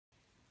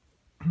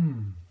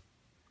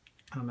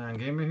Man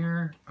Gamer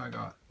here. I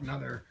got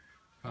another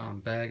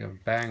bag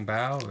of Bang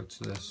Bao. It's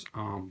this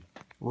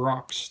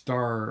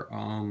Rockstar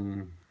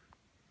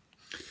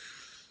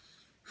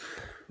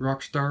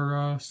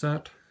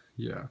set.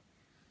 Yeah,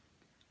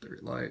 3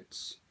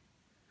 lights,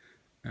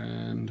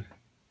 and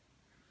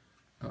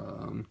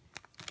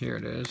here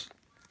it is.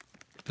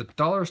 The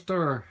dollar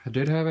store, I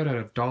did have it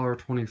at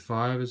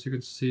 $1.25, as you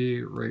can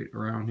see right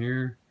around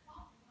here.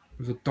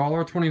 It was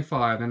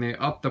 $1.25, and they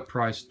upped the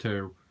price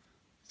to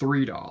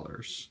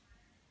 $3.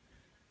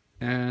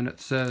 And it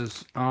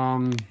says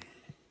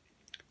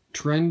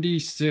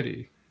Trendy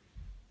City.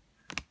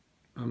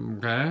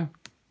 Okay,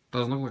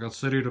 doesn't look like a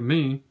city to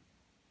me.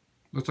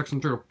 Looks like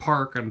some sort of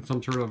park and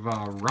some sort of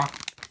rock.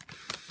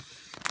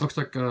 Looks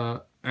like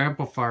a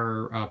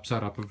amplifier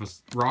setup of a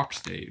rock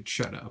stage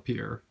set up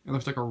here. It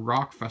looks like a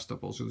rock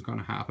festival is going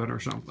to happen or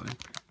something.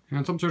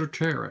 And some sort of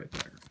chair right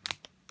there.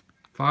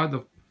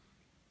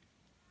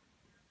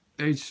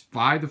 Age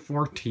 5 to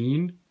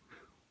 14?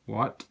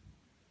 What?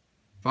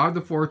 5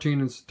 to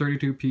 14 is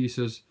 32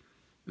 pieces.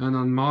 And the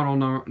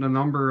the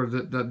number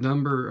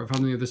of how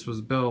many of this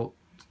was built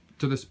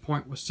to this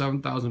point was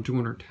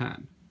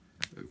 7,210.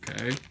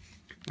 Okay.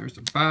 There's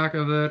the back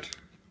of it.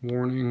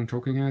 Warning,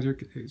 choking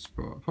hazard,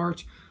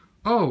 parts.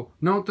 Oh,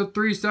 note the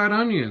 3 side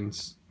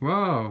onions.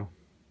 Wow.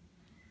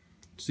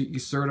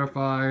 CE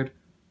certified,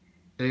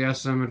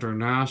 ASM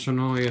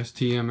International,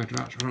 ASTM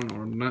International. I don't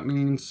know what that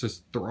means.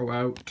 Just throw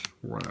out,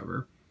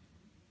 whatever.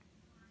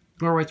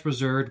 All rights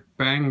reserved.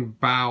 Bang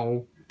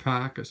Bao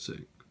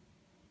packaging.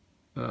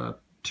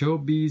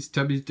 Tilby's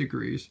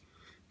degrees.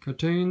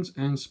 Contains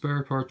and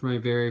spare parts may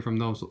vary from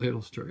those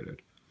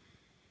illustrated.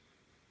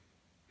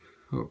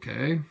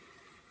 Okay.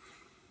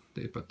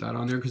 They put that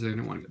on there because they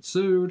didn't want to get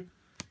sued.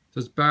 It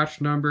says batch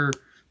number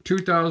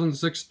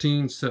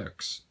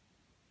 2016-6.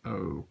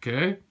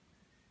 Okay.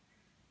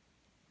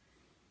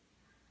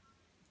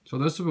 So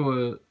this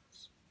was,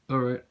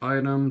 alright,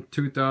 item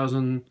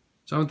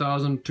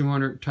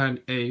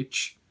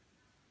 7210H.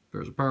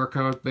 There's a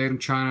barcode, made in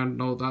China,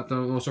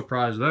 no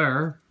surprise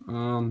there.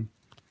 Bang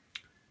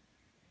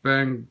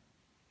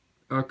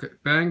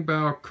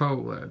Bao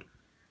Co-Led.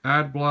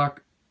 Ad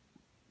block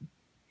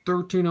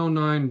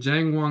 1309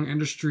 Jiangwang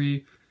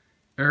Industry,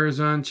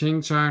 Arizona,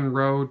 Qingshan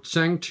Road,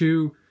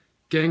 Chengtu,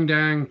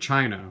 Guangdong,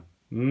 China.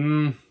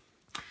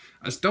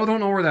 I still don't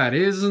know where that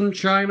is in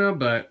China,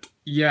 but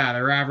yeah,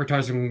 they're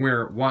advertising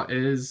where what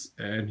is,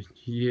 and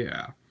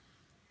yeah.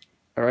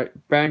 Alright,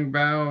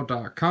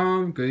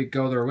 bangbao.com, go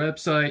to their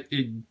website,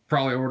 you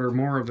probably order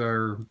more of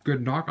their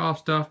good knockoff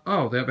stuff.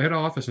 Oh, they have a head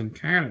office in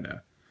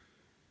Canada.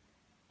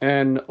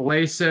 And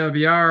Les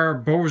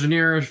Bières,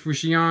 Beaugenère,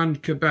 Fujian,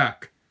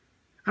 Quebec.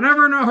 I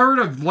never heard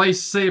of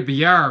Les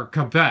Bières,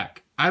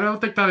 Quebec. I don't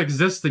think that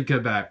exists in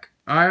Quebec.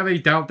 I highly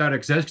doubt that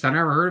exists because I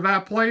never heard of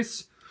that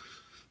place.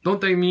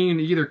 Don't they mean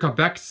either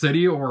Quebec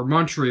City or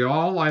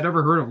Montreal? I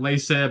never heard of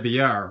Les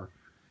Bières.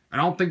 I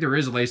don't think there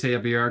is a Les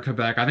Bières,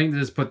 Quebec. I think they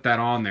just put that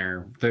on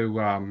there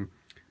to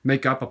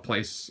make up a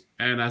place,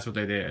 and that's what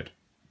they did.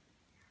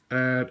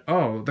 And,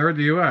 oh, they're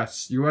the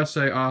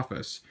USA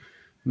office.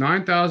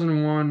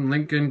 9001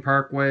 Lincoln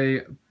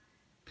Parkway,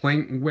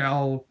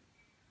 Plainwell,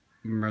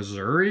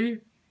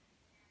 Missouri?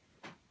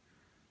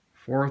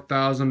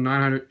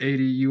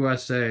 4,980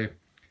 USA.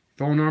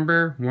 Phone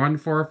number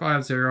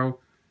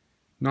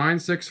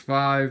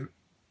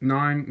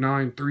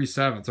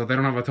 1450-965-9937. So they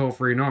don't have a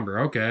toll-free number.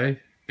 Okay.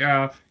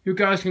 Yeah, you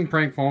guys can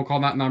prank phone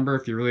call that number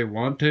if you really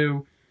want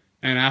to.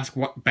 And ask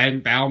what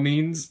Bang Bao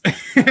means.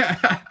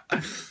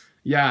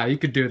 Yeah, you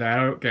could do that.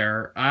 I don't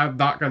care. I'm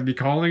not going to be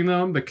calling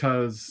them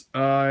because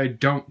I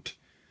don't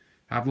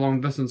have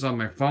long distance on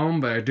my phone,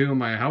 but I do on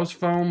my house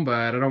phone,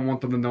 but I don't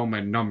want them to know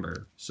my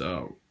number.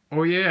 So,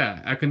 oh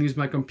yeah, I can use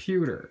my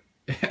computer.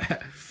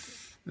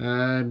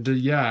 And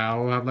yeah,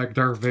 I'll have like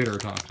Darth Vader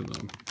talk to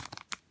them.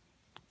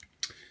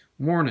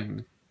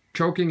 Warning,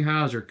 choking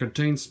hazard,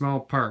 contains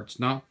small parts,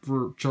 not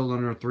for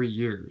children under 3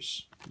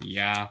 years.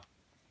 Yeah,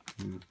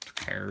 who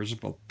cares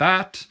about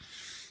that?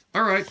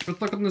 Alright, let's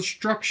look at the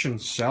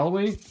instructions, shall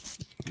we? Let's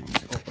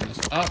open this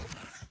up.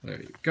 There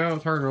you go.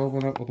 It's hard to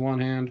open up with one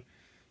hand.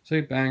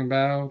 See, Bang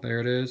Bao. There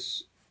it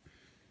is.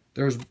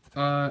 There's,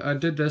 I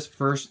did this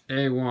first,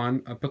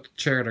 A1. I put the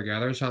chair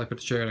together. That's how I put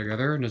the chair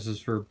together. And this is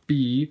for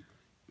B.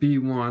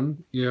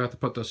 B1, you have to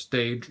put the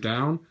stage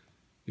down.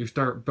 You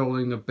start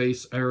building the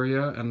bass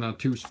area and the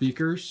 2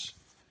 speakers.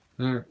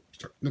 Then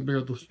start to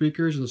build the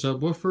speakers and the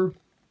subwoofer.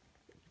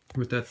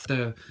 With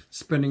that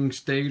spinning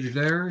stage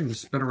there, and you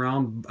spin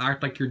around,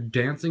 act like you're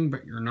dancing,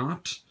 but you're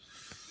not.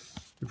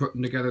 You're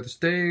putting together the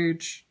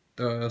stage,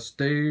 and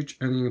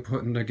then you're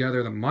putting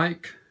together the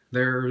mic.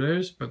 There it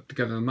is. Put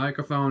together the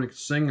microphone. You can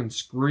sing and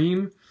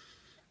scream,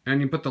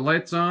 and you put the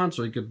lights on,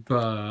 so you could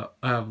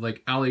have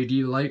like LED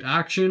light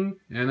action.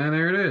 And then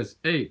there it is.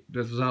 8.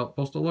 This is how it's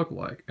supposed to look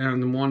like.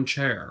 And then 1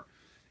 chair,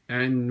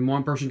 and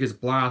 1 person gets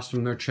blasted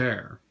from their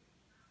chair.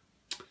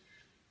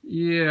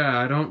 Yeah,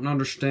 I don't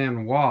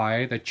understand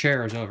why the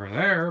chair is over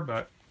there,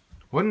 but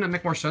wouldn't it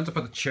make more sense to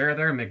put the chair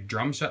there and make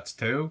drum sets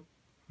too?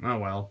 Oh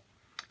well.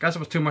 Guess it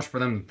was too much for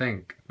them to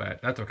think,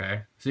 but that's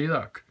okay. See,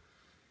 look.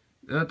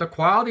 The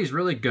quality is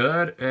really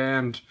good,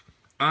 and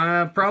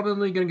I'm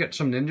probably going to get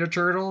some Ninja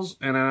Turtles,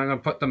 and I'm going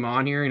to put them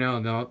on here, you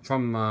know,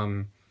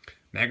 from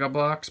Mega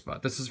Bloks,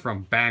 but this is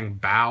from Bang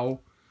Bao.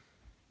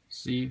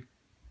 See?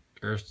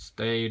 There's the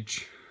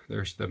stage.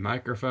 There's the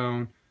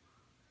microphone.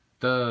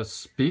 The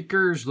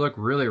speakers look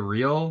really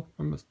real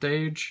from the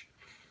stage.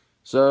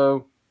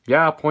 So,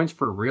 yeah, points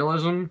for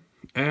realism.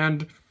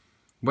 And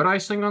would I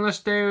sing on the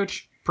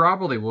stage?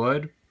 Probably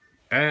would.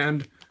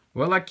 And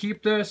will I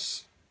keep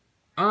this?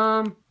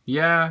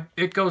 Yeah,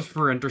 it goes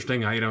for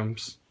interesting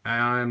items.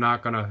 I'm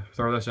not gonna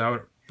throw this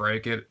out,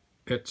 break it.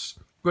 It's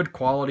good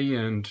quality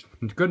and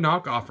good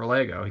knockoff for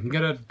Lego. You can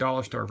get it at a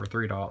dollar store for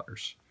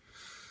 $3.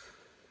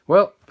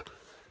 Well,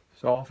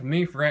 that's all from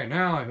me for right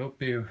now. I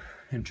hope you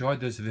enjoyed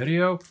this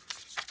video.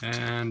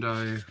 And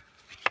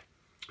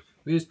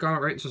please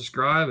comment, rate, and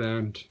subscribe,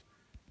 and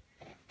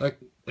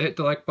hit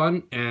the like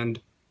button,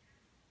 and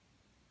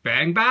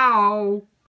bang bow!